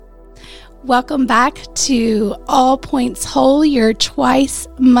Welcome back to All Points Whole, your twice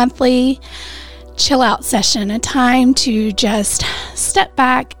monthly chill out session, a time to just step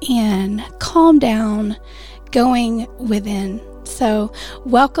back and calm down, going within. So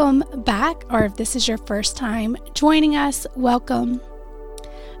welcome back, or if this is your first time joining us, welcome.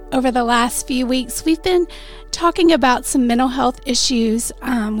 Over the last few weeks, we've been talking about some mental health issues.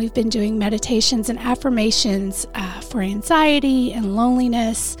 We've been doing meditations and affirmations for anxiety and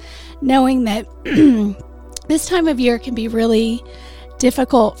loneliness, knowing that this time of year can be really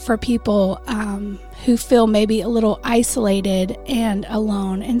difficult for people who feel maybe a little isolated and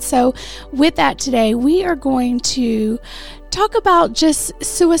alone. And so with that today, we are going to talk about just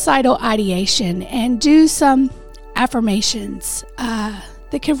suicidal ideation and do some affirmations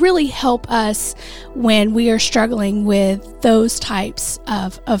that can really help us when we are struggling with those types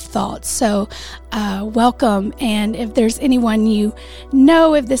of thoughts. So welcome, and if there's anyone you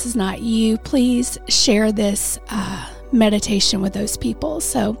know, if this is not you, please share this meditation with those people.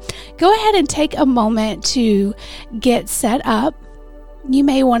 So go ahead and take a moment to get set up. You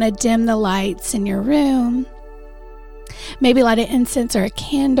may want to dim the lights in your room, maybe light an incense or a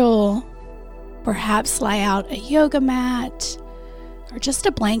candle, perhaps lay out a yoga mat, or just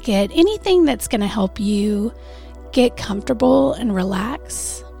a blanket, anything that's going to help you get comfortable and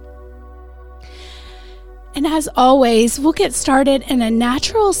relax. And as always, we'll get started in a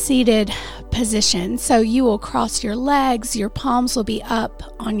natural seated position. So you will cross your legs, your palms will be up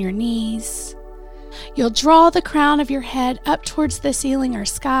on your knees. You'll draw the crown of your head up towards the ceiling or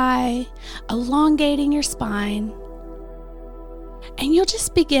sky, elongating your spine. And you'll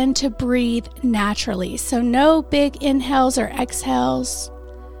just begin to breathe naturally. So no big inhales or exhales,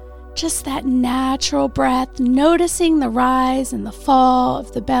 just that natural breath, noticing the rise and the fall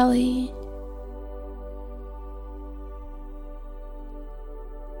of the belly.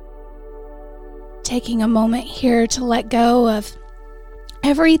 Taking a moment here to let go of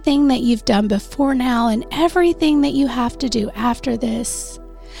everything that you've done before now and everything that you have to do after this.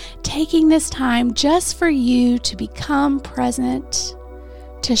 Taking this time just for you to become present,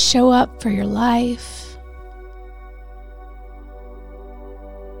 to show up for your life.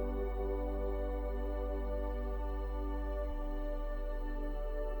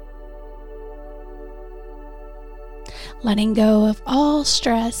 Letting go of all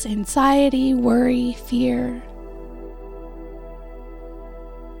stress, anxiety, worry, fear.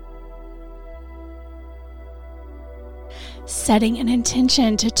 Setting an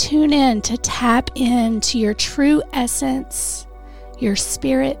intention to tune in, to tap into your true essence, your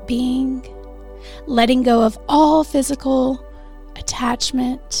spirit being, letting go of all physical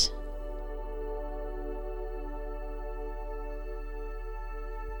attachment.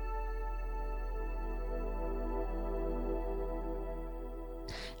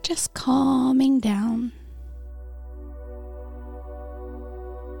 Just calming down.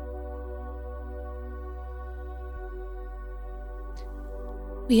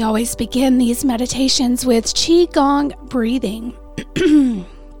 We always begin these meditations with Qigong breathing.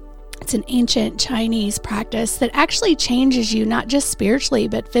 It's an ancient Chinese practice that actually changes you, not just spiritually,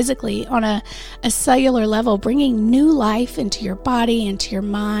 but physically on a cellular level, bringing new life into your body, into your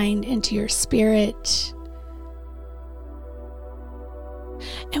mind, into your spirit.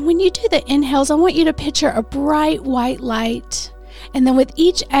 And when you do the inhales, I want you to picture a bright white light. And then with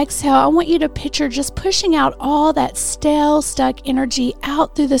each exhale, I want you to picture just pushing out all that stale, stuck energy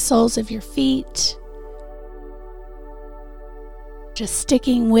out through the soles of your feet. Just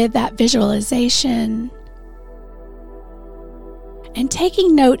sticking with that visualization. And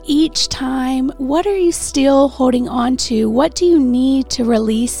taking note each time, what are you still holding on to? What do you need to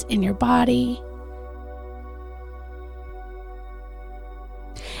release in your body?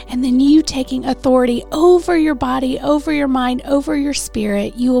 And then you taking authority over your body, over your mind, over your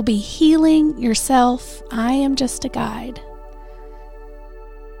spirit. You will be healing yourself. I am just a guide.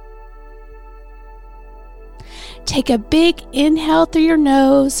 Take a big inhale through your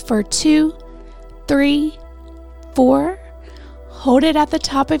nose for 2, 3, 4. Hold it at the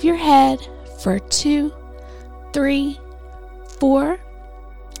top of your head for 2, 3, 4.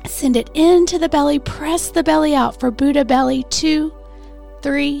 Send it into the belly. Press the belly out for Buddha belly. 2,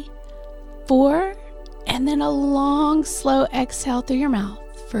 3, 4, and then a long, slow exhale through your mouth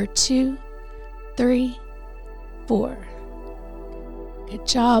for 2, 3, 4. Good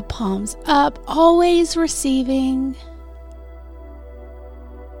job. Palms up, always receiving.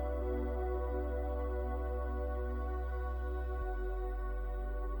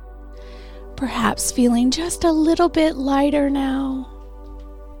 Perhaps feeling just a little bit lighter now.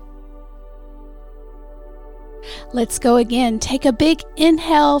 Let's go again. Take a big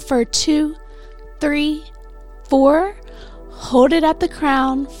inhale for 2, 3, 4. Hold it at the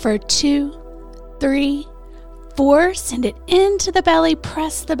crown for 2, 3, 4. Send it into the belly.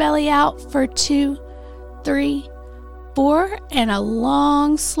 Press the belly out for 2, 3, 4. And a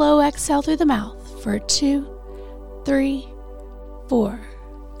long, slow exhale through the mouth for 2, 3, 4.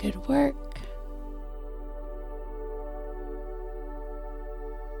 Good work.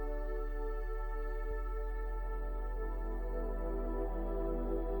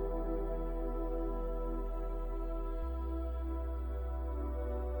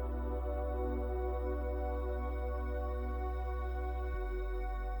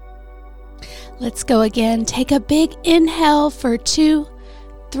 Let's go again. Take a big inhale for 2,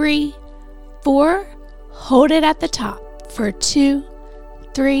 3, 4. Hold it at the top for 2,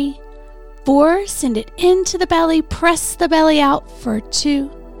 3, 4. Send it into the belly. Press the belly out for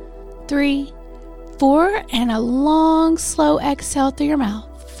 2, 3, 4. And a long, slow exhale through your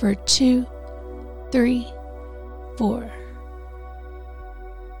mouth for 2, 3, 4.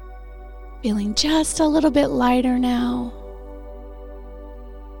 Feeling just a little bit lighter now.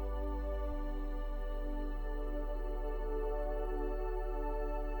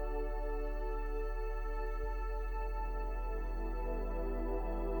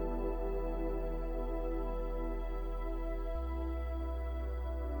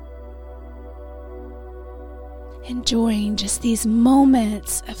 Enjoying just these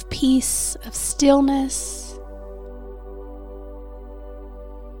moments of peace, of stillness.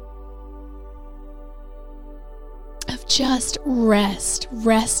 Of just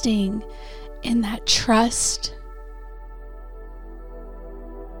resting in that trust.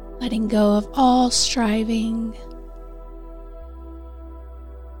 Letting go of all striving.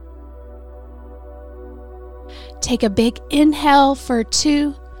 Take a big inhale for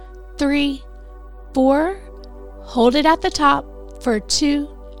 2, 3, 4. Hold it at the top for 2,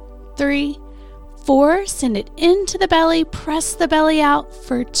 3, 4. Send it into the belly. Press the belly out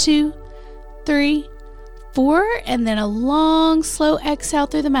for 2, 3, 4. And then a long, slow exhale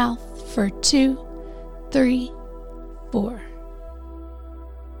through the mouth for 2, 3, 4.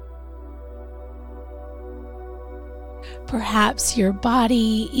 Perhaps your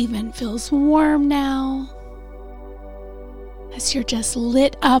body even feels warm now as you're just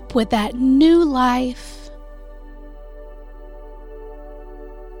lit up with that new life.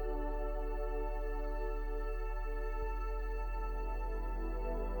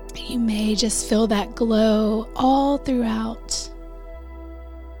 You may just feel that glow all throughout.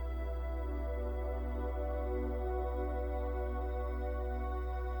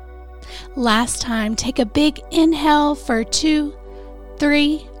 Last time, take a big inhale for 2,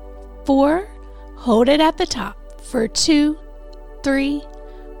 3, 4. Hold it at the top for 2, 3,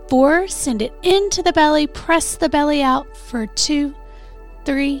 4. Send it into the belly. Press the belly out for 2,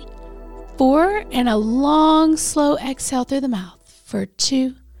 3, 4. And a long, slow exhale through the mouth for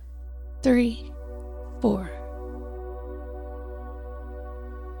 2, 3, 4.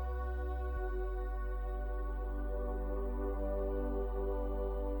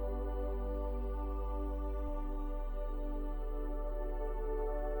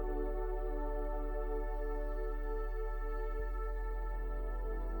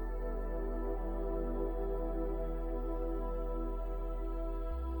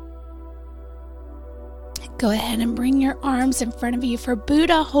 Go ahead and bring your arms in front of you for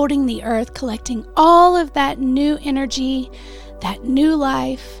Buddha, holding the earth, collecting all of that new energy, that new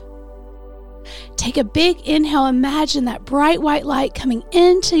life. Take a big inhale. Imagine that bright white light coming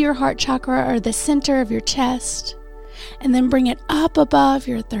into your heart chakra or the center of your chest. And then bring it up above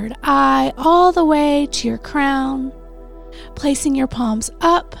your third eye, all the way to your crown, placing your palms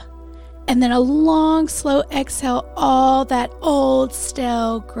up. And then a long, slow exhale, all that old,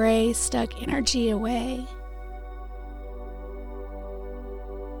 stale, gray, stuck energy away.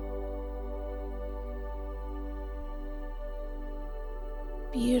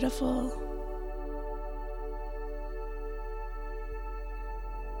 Beautiful.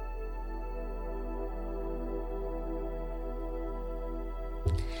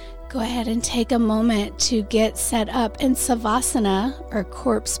 Go ahead and take a moment to get set up in Savasana, or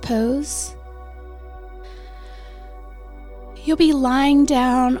corpse pose. You'll be lying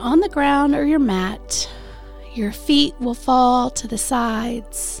down on the ground or your mat. Your feet will fall to the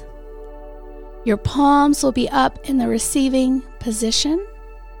sides. Your palms will be up in the receiving position.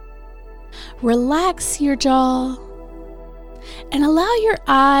 Relax your jaw and allow your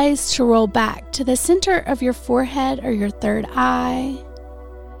eyes to roll back to the center of your forehead or your third eye.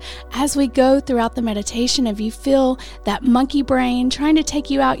 As we go throughout the meditation, if you feel that monkey brain trying to take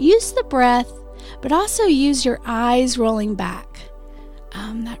you out, use the breath but also use your eyes rolling back.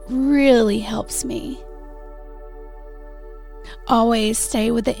 That really helps me. Always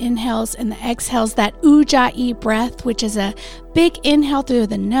stay with the inhales and the exhales, that ujjayi breath, which is a big inhale through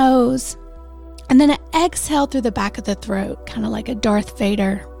the nose, and then an exhale through the back of the throat, kind of like a Darth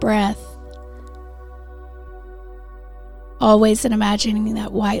Vader breath. Always imagining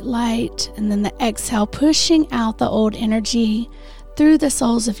that white light, and then the exhale pushing out the old energy through the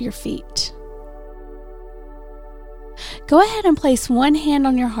soles of your feet. Go ahead and place one hand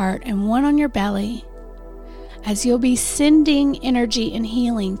on your heart and one on your belly, as you'll be sending energy and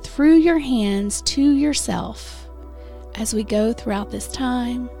healing through your hands to yourself as we go throughout this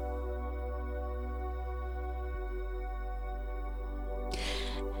time.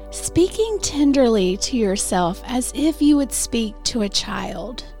 Speaking tenderly to yourself as if you would speak to a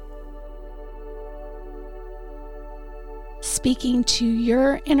child. Speaking to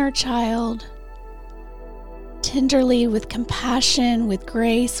your inner child tenderly, with compassion, with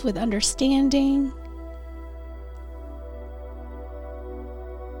grace, with understanding.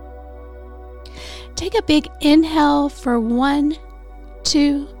 Take a big inhale for 1,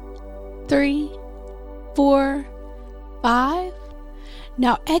 2, 3, 4, 5.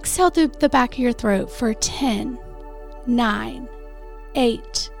 Now exhale through the back of your throat for 10, 9,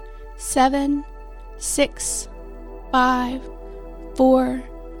 8, 7, 6, 5, 4,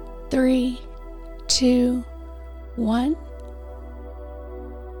 3, 2, 1.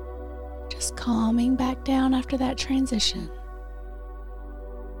 Just calming back down after that transition.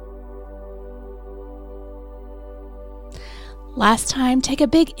 Last time, take a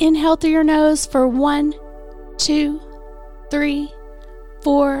big inhale through your nose for 1, 2, 3,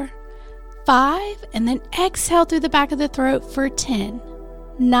 4, 5, and then exhale through the back of the throat for 10,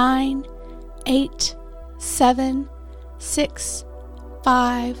 9, 8, 7, 6,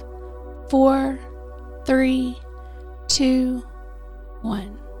 5, 4, 3, 2,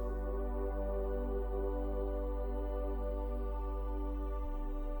 1.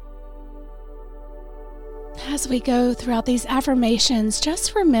 As we go throughout these affirmations,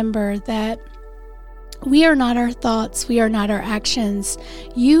 just remember that we are not our thoughts, we are not our actions.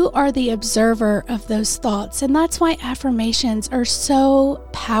 You are the observer of those thoughts, and that's why affirmations are so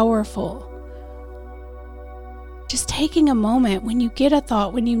powerful. Just taking a moment when you get a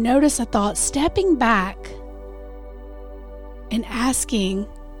thought, when you notice a thought, stepping back and asking,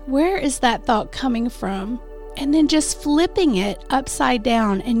 where is that thought coming from? And then just flipping it upside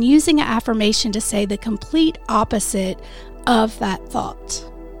down and using an affirmation to say the complete opposite of that thought.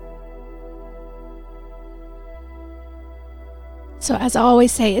 So as I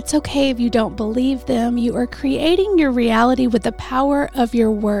always say, it's okay if you don't believe them. You are creating your reality with the power of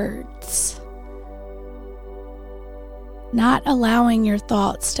your words. Not allowing your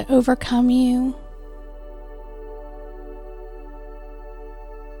thoughts to overcome you.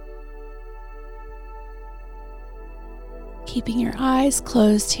 Keeping your eyes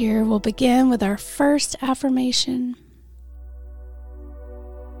closed here, we'll begin with our first affirmation.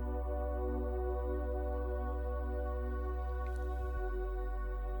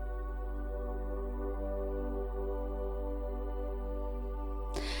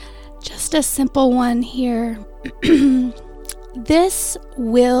 Just a simple one here. This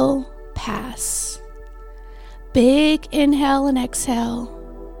will pass. Big inhale and exhale.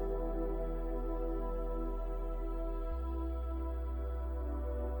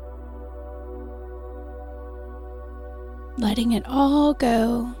 Letting it all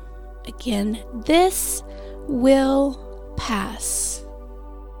go. Again, this will pass.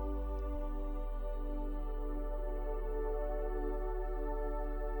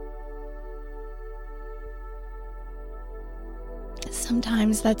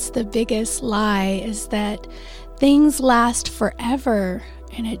 Sometimes that's the biggest lie, is that things last forever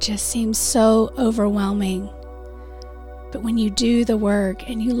and it just seems so overwhelming. But when you do the work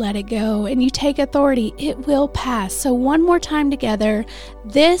and you let it go and you take authority, it will pass. So one more time together,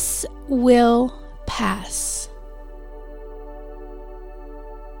 this will pass.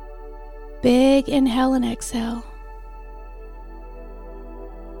 Big inhale and exhale.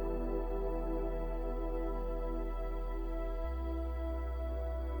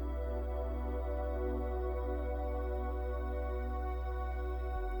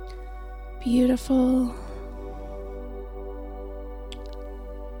 Beautiful.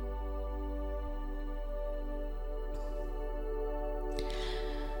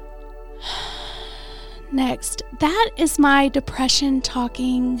 Next, that is my depression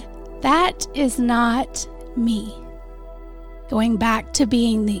talking. That is not me. Going back to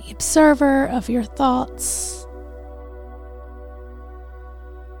being the observer of your thoughts.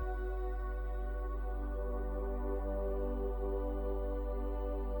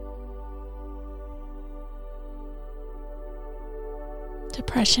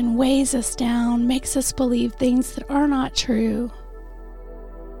 Depression weighs us down, makes us believe things that are not true.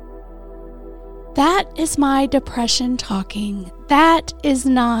 That is my depression talking. That is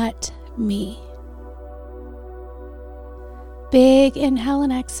not me. Big inhale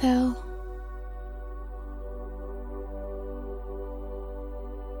and exhale.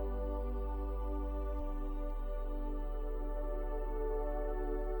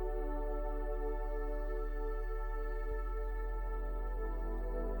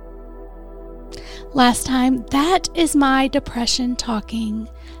 Last time, that is my depression talking.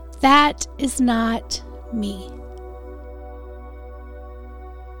 That is not me.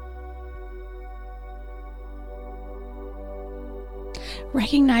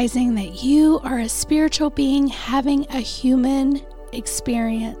 Recognizing that you are a spiritual being having a human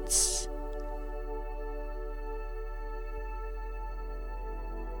experience.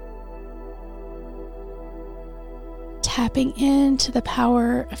 Tapping into the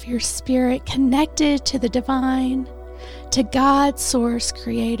power of your spirit, connected to the divine, to God, source,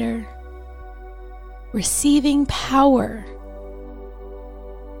 creator. Receiving power.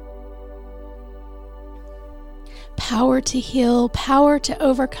 Power to heal, power to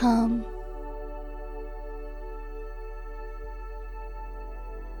overcome.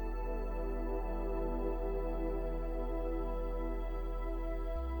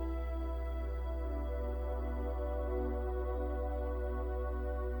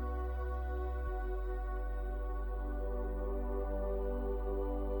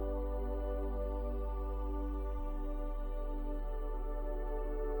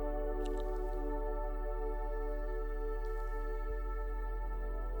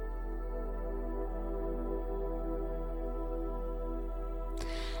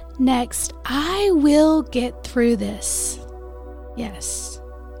 Next, I will get through this. Yes.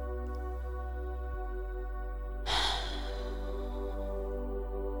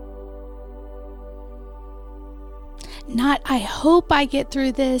 Not, I hope I get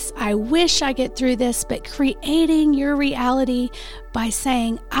through this, I wish I get through this, but creating your reality by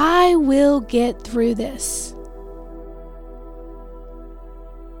saying, I will get through this.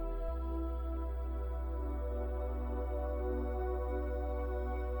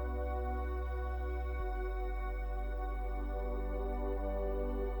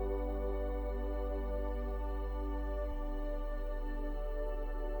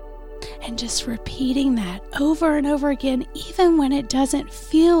 And just repeating that over and over again, even when it doesn't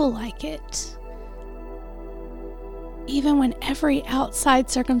feel like it. Even when every outside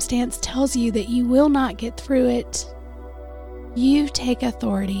circumstance tells you that you will not get through it, you take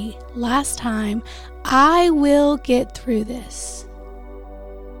authority. Last time, I will get through this.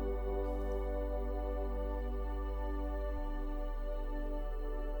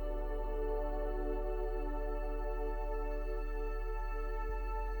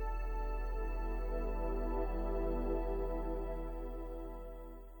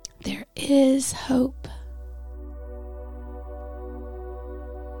 There is hope.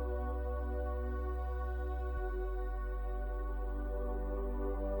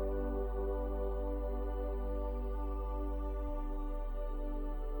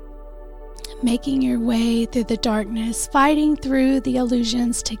 Making your way through the darkness, fighting through the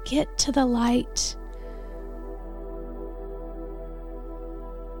illusions to get to the light.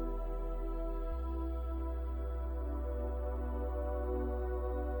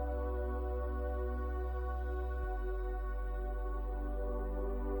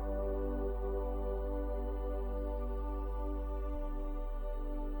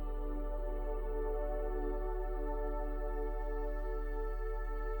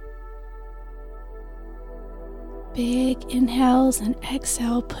 Big inhales and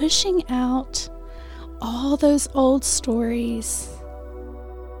exhale, pushing out all those old stories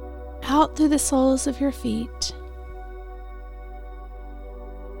out through the soles of your feet.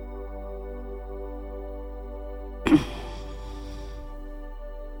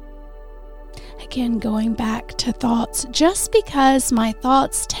 Again, going back to thoughts. Just because my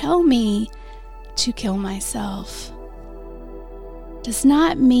thoughts tell me to kill myself does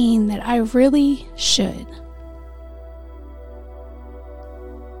not mean that I really should.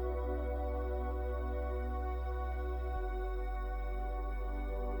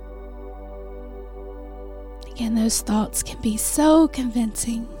 Again, those thoughts can be so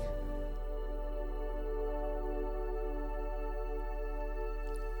convincing.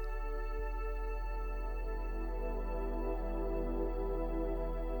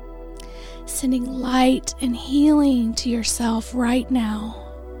 Sending light and healing to yourself right now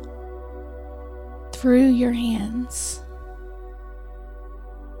through your hands.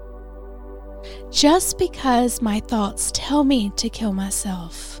 Just because my thoughts tell me to kill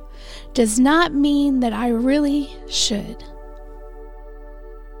myself does not mean that I really should.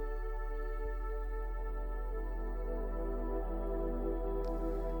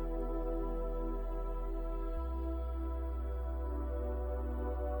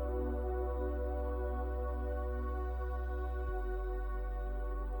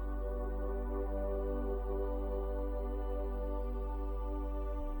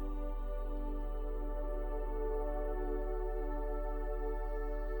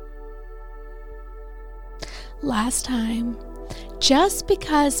 Last time, just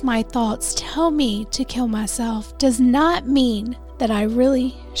because my thoughts tell me to kill myself does not mean that I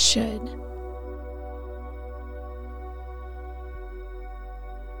really should.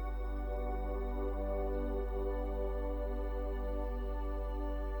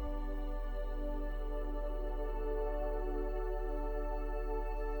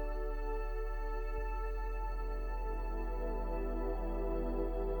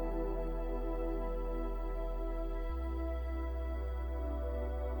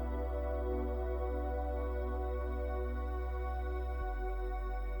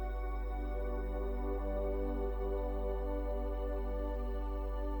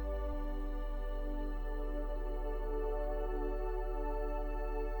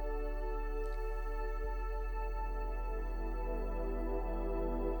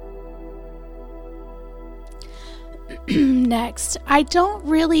 Next, I don't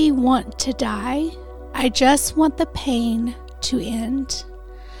really want to die. I just want the pain to end.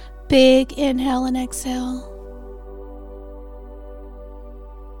 Big inhale and exhale.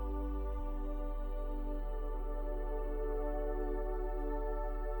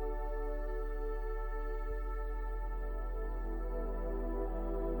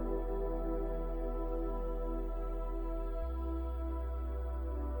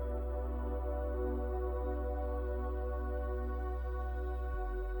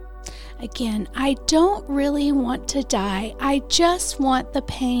 Again, I don't really want to die. I just want the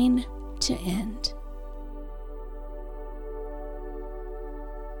pain to end.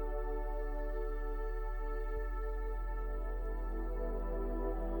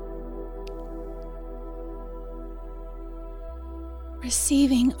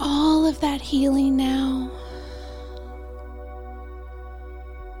 Receiving all of that healing now.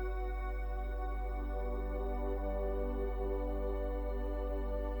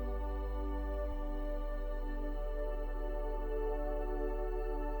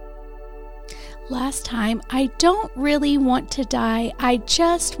 Last time, I don't really want to die. I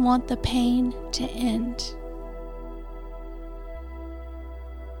just want the pain to end.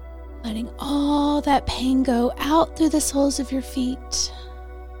 Letting all that pain go out through the soles of your feet.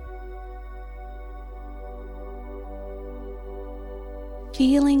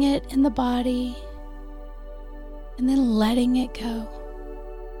 Feeling it in the body, and then letting it go.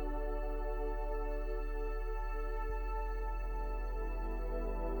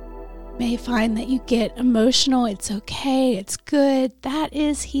 You may find that you get emotional. It's okay. It's good. That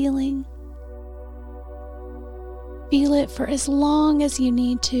is healing. Feel it for as long as you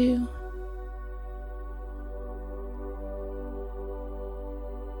need to.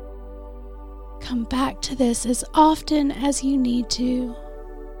 Come back to this as often as you need to.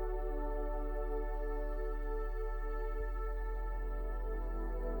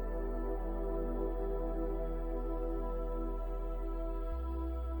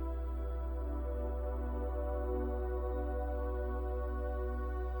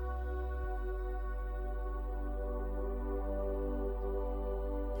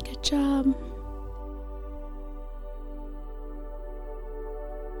 Good job.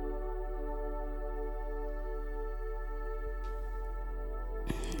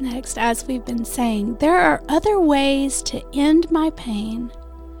 Next, as we've been saying, there are other ways to end my pain,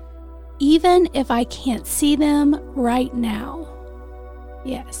 even if I can't see them right now.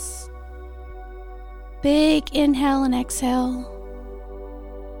 Yes. Big inhale and exhale.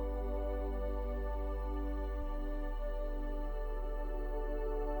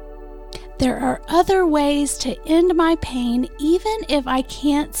 There are other ways to end my pain, even if I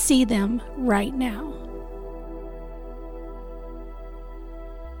can't see them right now.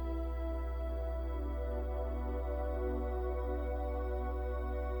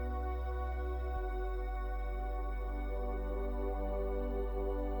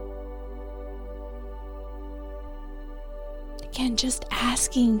 Again, just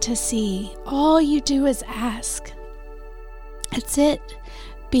asking to see. All you do is ask. That's it.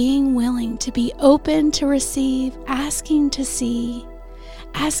 Being willing to be open to receive, asking to see,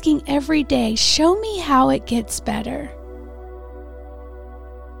 asking every day, show me how it gets better.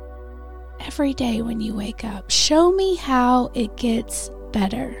 every day when you wake up. Show me how it gets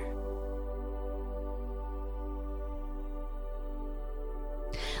better.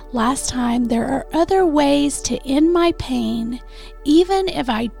 Last time, there are other ways to end my pain, even if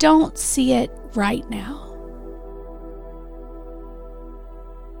I don't see it right now.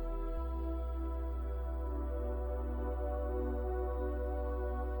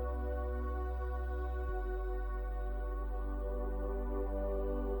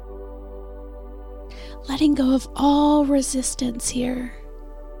 Letting go of all resistance here.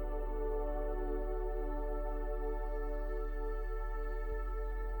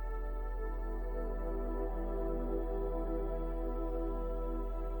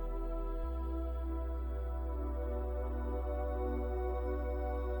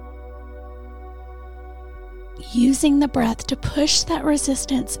 Using the breath to push that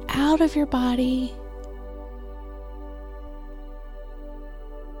resistance out of your body.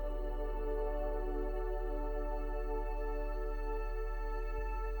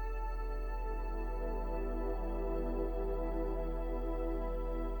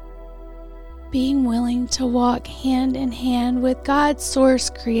 Being willing to walk hand in hand with God's source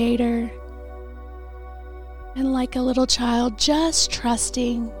creator. And like a little child, just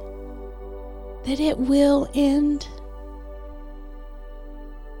trusting that it will end.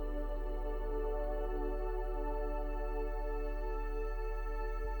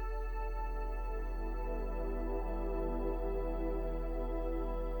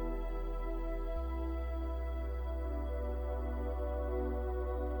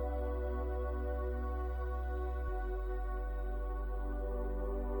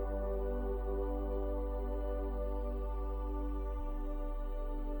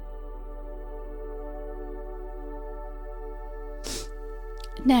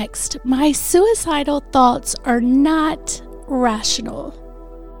 Next, my suicidal thoughts are not rational.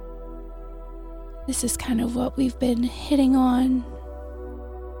 This is kind of what we've been hitting on.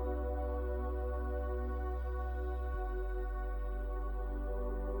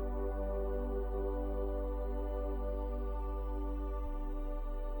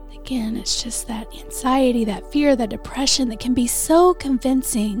 Again, it's just that anxiety, that fear, that depression that can be so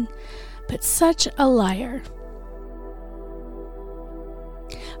convincing, but such a liar.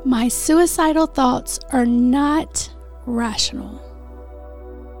 My suicidal thoughts are not rational.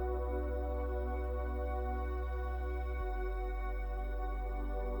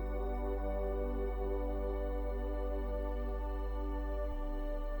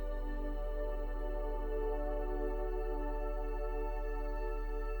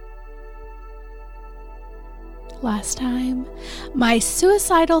 Last time, my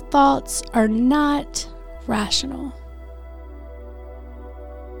suicidal thoughts are not rational.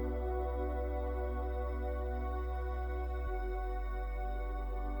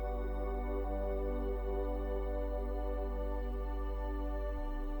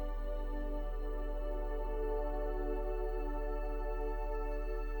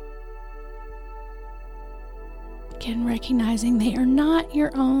 Again, recognizing they are not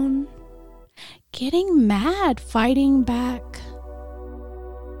your own. Getting mad, fighting back.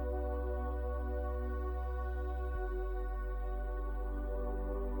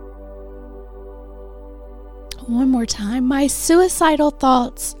 One more time. My suicidal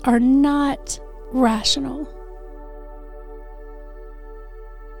thoughts are not rational.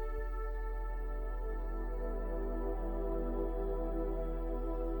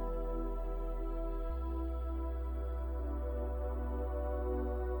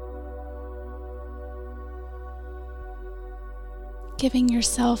 Giving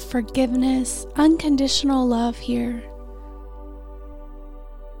yourself forgiveness, unconditional love here.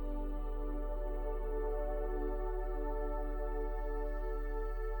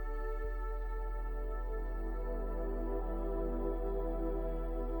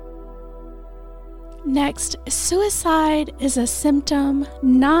 Next, suicide is a symptom,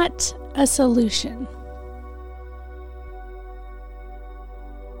 not a solution.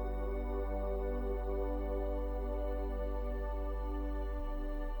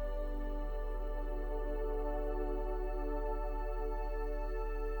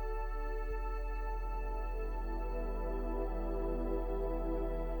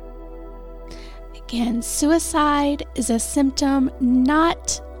 Again, suicide is a symptom,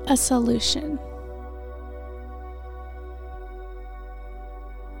 not a solution.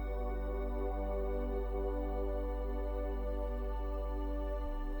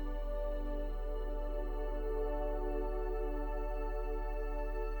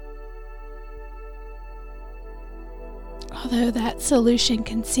 Although that solution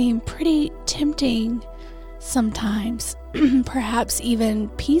can seem pretty tempting sometimes, perhaps even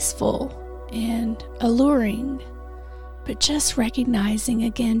peaceful. and alluring, but just recognizing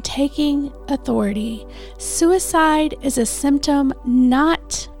again, taking authority. Suicide is a symptom,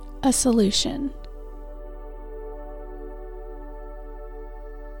 not a solution.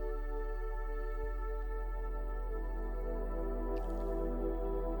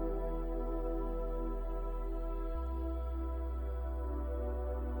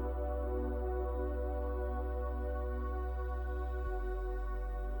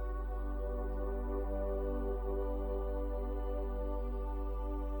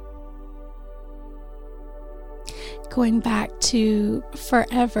 Going back to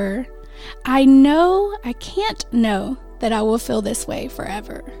forever, I can't know that I will feel this way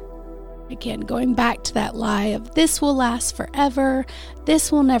forever. Again, going back to that lie of this will last forever,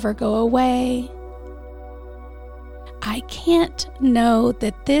 this will never go away. I can't know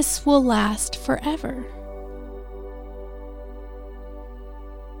that this will last forever.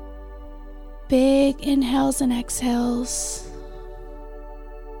 Big inhales and exhales.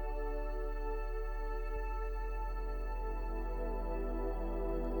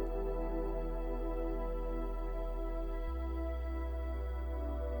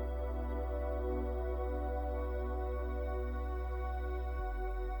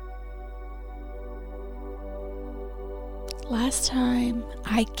 Last time,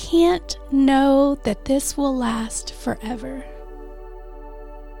 I can't know that this will last forever.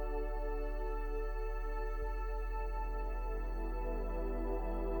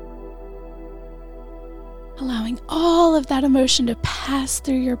 Allowing all of that emotion to pass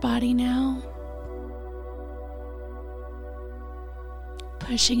through your body now.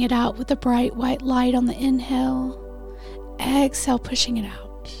 Pushing it out with a bright white light on the inhale. Exhale, pushing it out.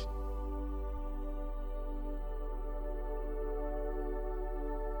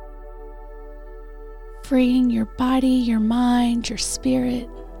 Freeing your body, your mind, your spirit.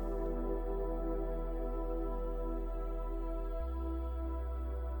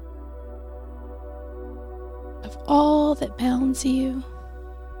 Of all that bounds you.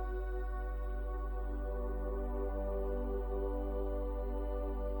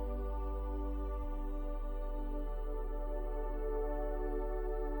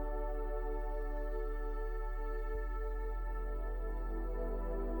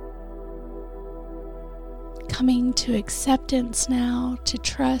 Coming to acceptance now, to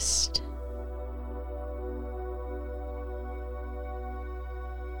trust.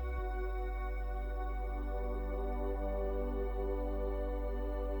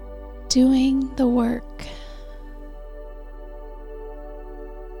 Doing the work.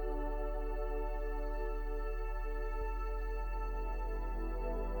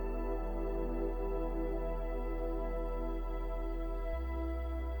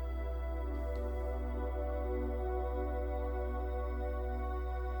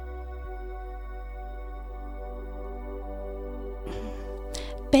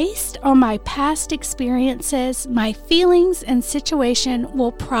 Based on my past experiences, my feelings and situation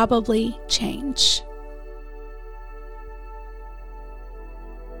will probably change.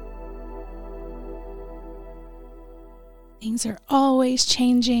 Things are always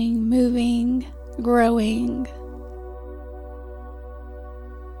changing, moving, growing.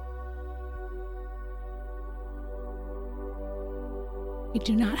 We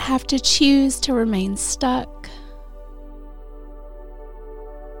do not have to choose to remain stuck.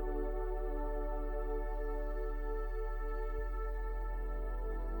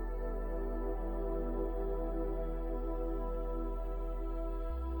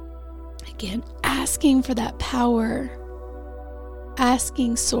 Again, asking for that power,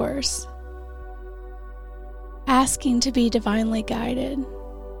 asking Source, asking to be divinely guided.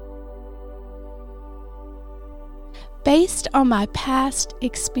 Based on my past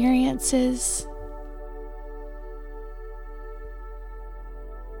experiences,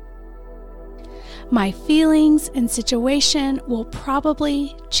 my feelings and situation will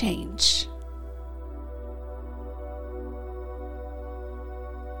probably change.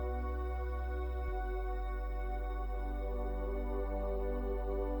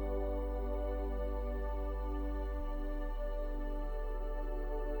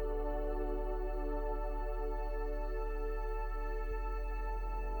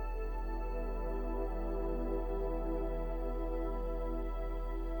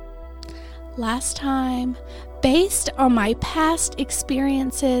 Last time, based on my past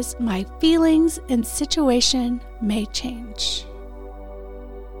experiences, my feelings and situation may change.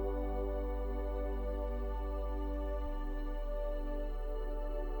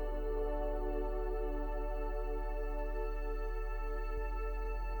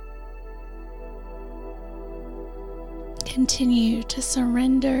 Continue to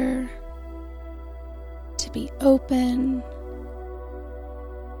surrender, to be open.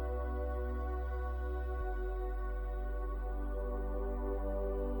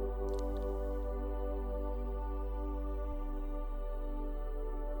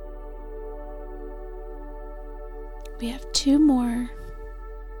 We have 2 more.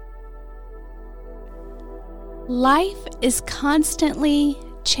 Life is constantly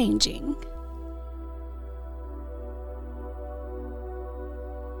changing.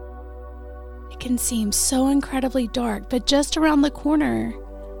 It can seem so incredibly dark, but just around the corner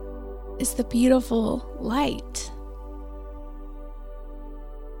is the beautiful light.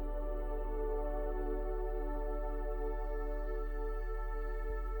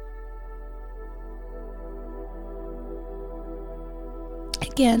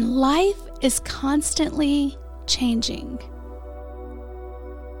 Again, life is constantly changing.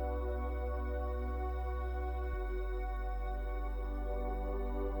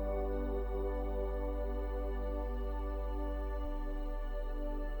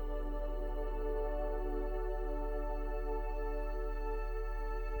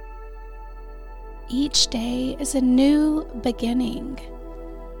 Each day is a new beginning.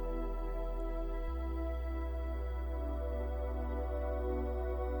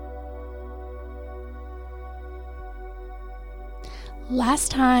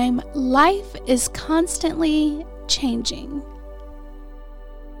 Last time, life is constantly changing.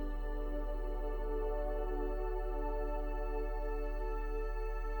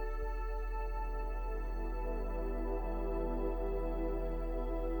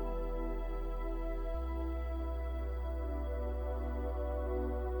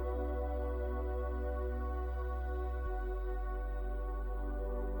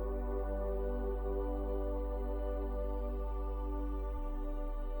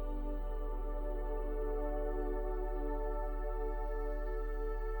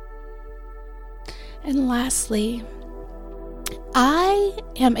 And lastly, I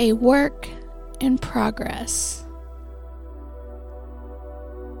am a work in progress.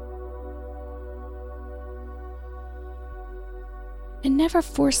 And never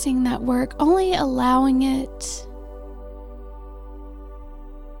forcing that work, only allowing it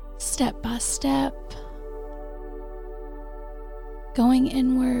step by step, going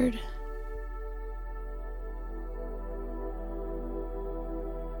inward.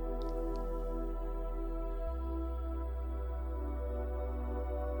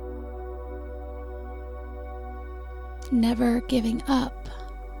 Never giving up.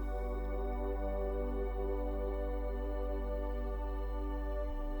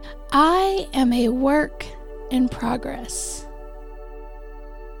 I am a work in progress.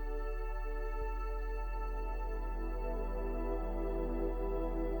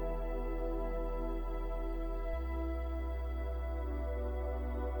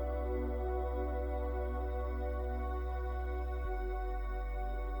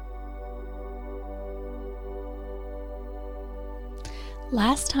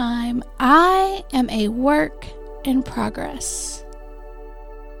 Last time, I am a work in progress.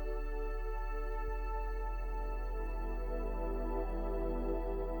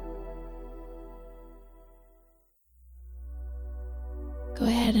 Go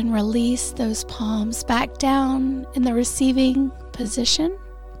ahead and release those palms back down in the receiving position.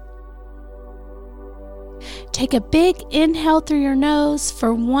 Take a big inhale through your nose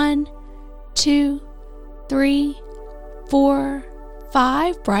for 1, 2, 3, 4,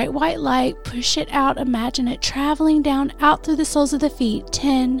 5, bright white light, push it out, imagine it traveling down out through the soles of the feet.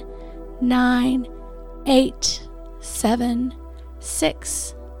 10, 9, 8, 7,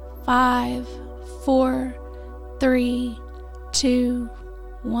 6, 5, 4, 3, 2,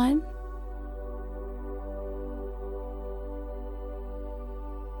 1.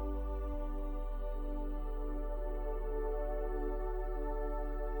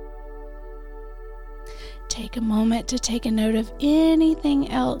 Take a moment to take a note of anything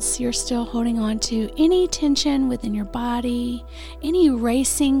else you're still holding on to, any tension within your body, any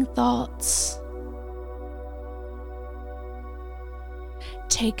racing thoughts.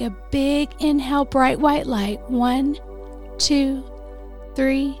 Take a big inhale, bright white light. 1, 2,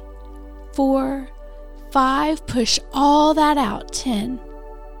 3, 4, 5. Push all that out. 10,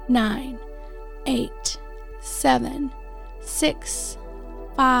 9, 8, 7, 6,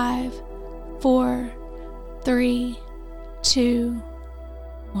 5, 4, 3, 2,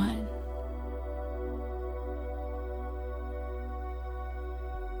 1.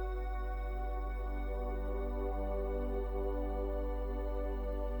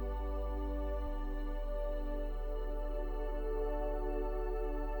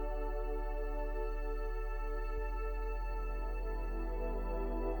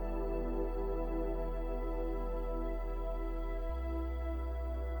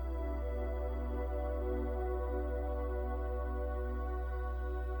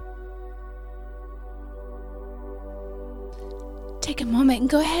 Take a moment and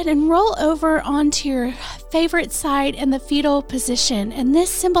go ahead and roll over onto your favorite side in the fetal position. And this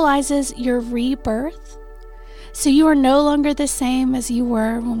symbolizes your rebirth. So you are no longer the same as you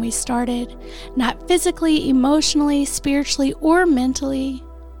were when we started, not physically, emotionally, spiritually, or mentally.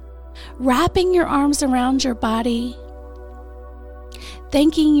 Wrapping your arms around your body,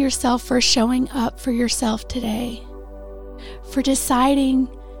 thanking yourself for showing up for yourself today, for deciding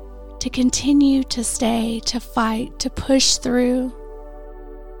to continue to stay, to fight, to push through.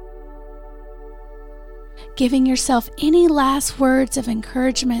 Giving yourself any last words of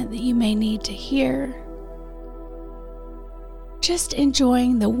encouragement that you may need to hear. Just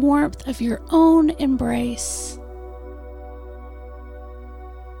enjoying the warmth of your own embrace.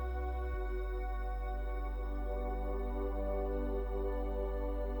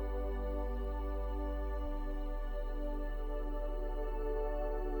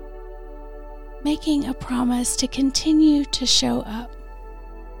 Making a promise to continue to show up.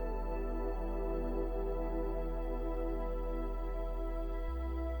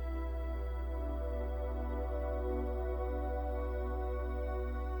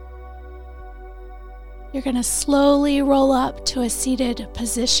 You're going to slowly roll up to a seated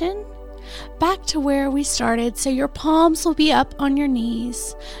position, back to where we started, so your palms will be up on your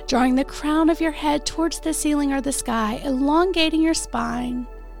knees, drawing the crown of your head towards the ceiling or the sky, elongating your spine.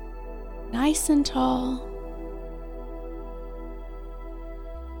 Nice and tall.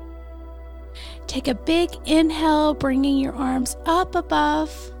 Take a big inhale, bringing your arms up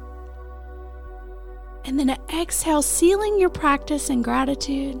above. And then an exhale, sealing your practice in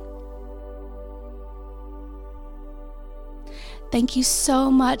gratitude. Thank you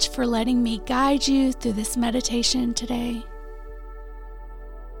so much for letting me guide you through this meditation today.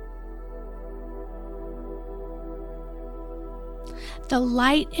 The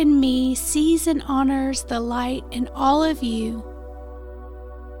light in me sees and honors the light in all of you.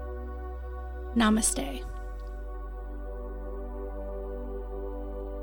 Namaste.